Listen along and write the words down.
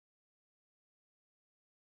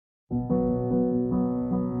I'm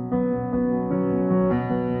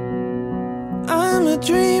a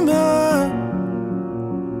dreamer,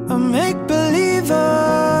 a make-believer.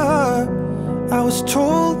 I was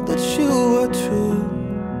told that you were true.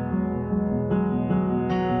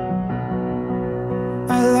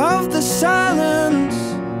 I love the silence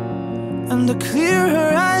and the clear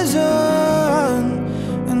horizon,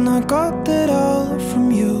 and I got that all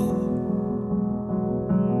from you.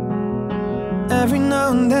 Every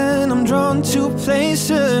now and then I'm drawn to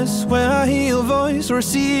places where I hear your voice or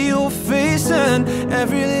see your face, and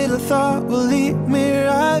every little thought will lead me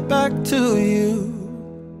right back to you.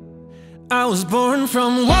 I was born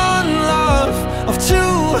from one love of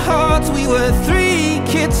two hearts. We were three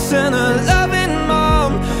kids and a loving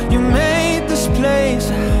mom. You made this place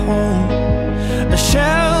a home, a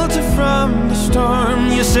shelter from the storm.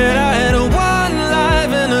 You said I had a one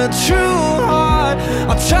life and a true heart.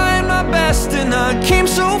 I tried my best and I came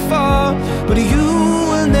so far, but you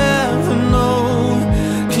will never know,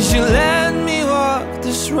 'cause you let me walk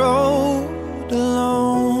this road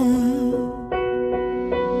alone.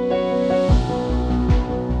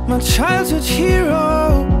 My childhood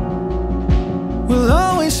hero will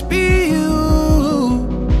always be you,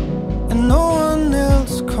 and no one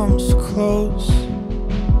else comes close.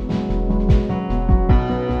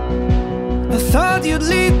 I thought you'd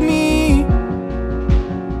lead me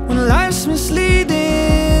when life's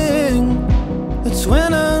misleading. That's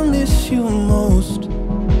when I miss you most.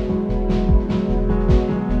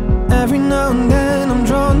 Every now and then I'm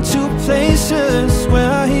drawn to places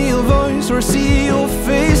where I hear your voice or see your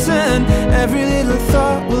face, and every little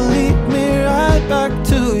thought will lead me right back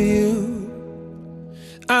to you.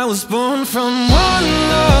 I was born